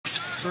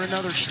for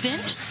another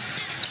stint.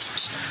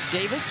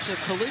 Davis, a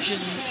collision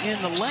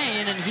in the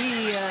lane, and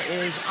he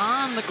is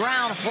on the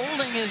ground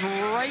holding his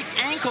right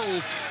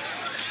ankle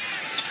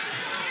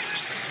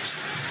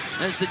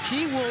as the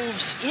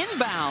T-Wolves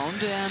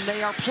inbound, and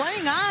they are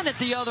playing on at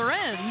the other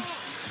end.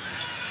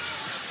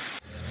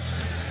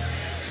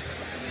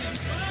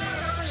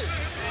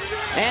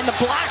 And the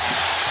block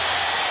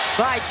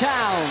by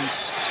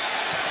Towns.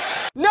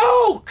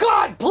 No!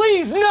 God,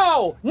 please,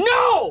 no!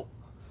 No!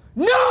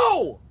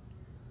 No!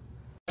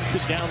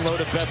 Sit down low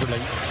to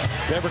Beverly.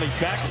 Beverly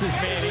backs his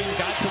man in,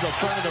 got to the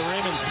front of the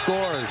rim and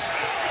scores.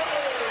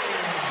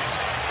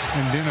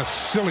 And then a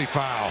silly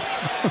foul.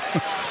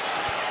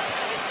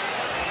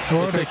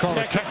 Or they call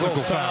it a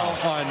technical foul.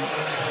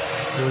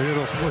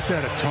 Was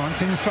that a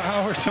taunting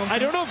foul or something? I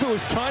don't know if it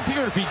was taunting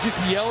or if he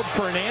just yelled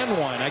for an and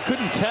one. I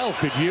couldn't tell,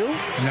 could you?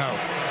 No.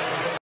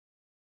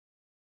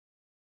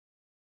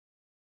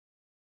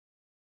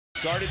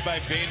 Guarded by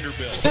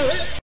Vanderbilt.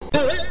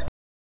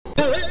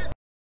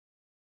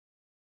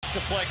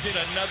 Deflected,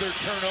 another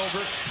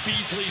turnover.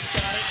 Beasley's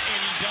got it,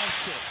 and he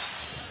dunks it.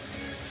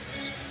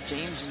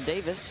 James and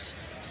Davis.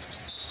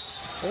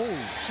 Oh,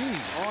 jeez.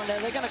 Oh,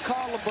 and they're going to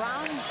call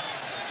LeBron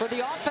for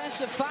the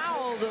offensive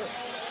foul, the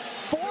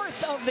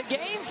fourth of the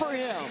game for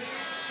him.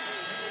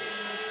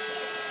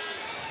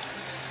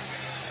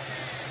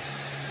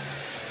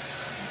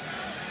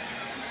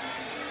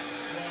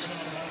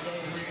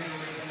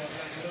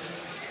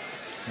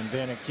 And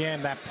then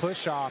again, that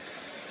push off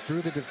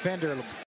through the defender.